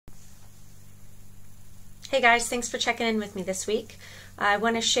Hey guys, thanks for checking in with me this week. I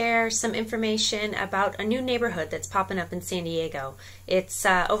want to share some information about a new neighborhood that's popping up in San Diego. It's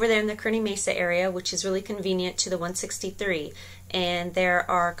over there in the Kearny Mesa area, which is really convenient to the 163. And there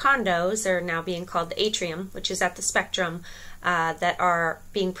are condos, they're now being called the Atrium, which is at the Spectrum, that are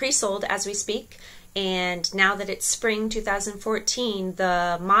being pre-sold as we speak. And now that it's spring 2014,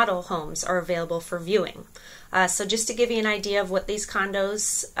 the model homes are available for viewing. So just to give you an idea of what these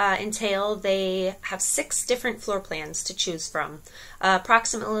condos entail, they have 6 different floor plans to choose from.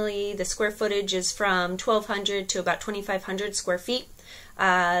 Approximately the square footage is from 1,200 to about 2,500 square feet.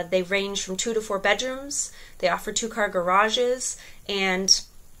 They range from 2 to 4 bedrooms. They offer 2-car garages, and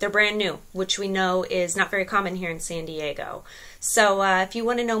they're brand new, which we know is not very common here in San Diego. So if you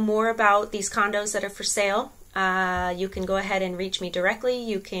want to know more about these condos that are for sale, you can go ahead and reach me directly.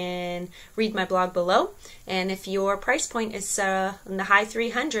 You can read my blog below. And if your price point is in the high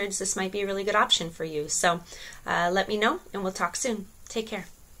 300s, this might be a really good option for you. So let me know, and we'll talk soon. Take care.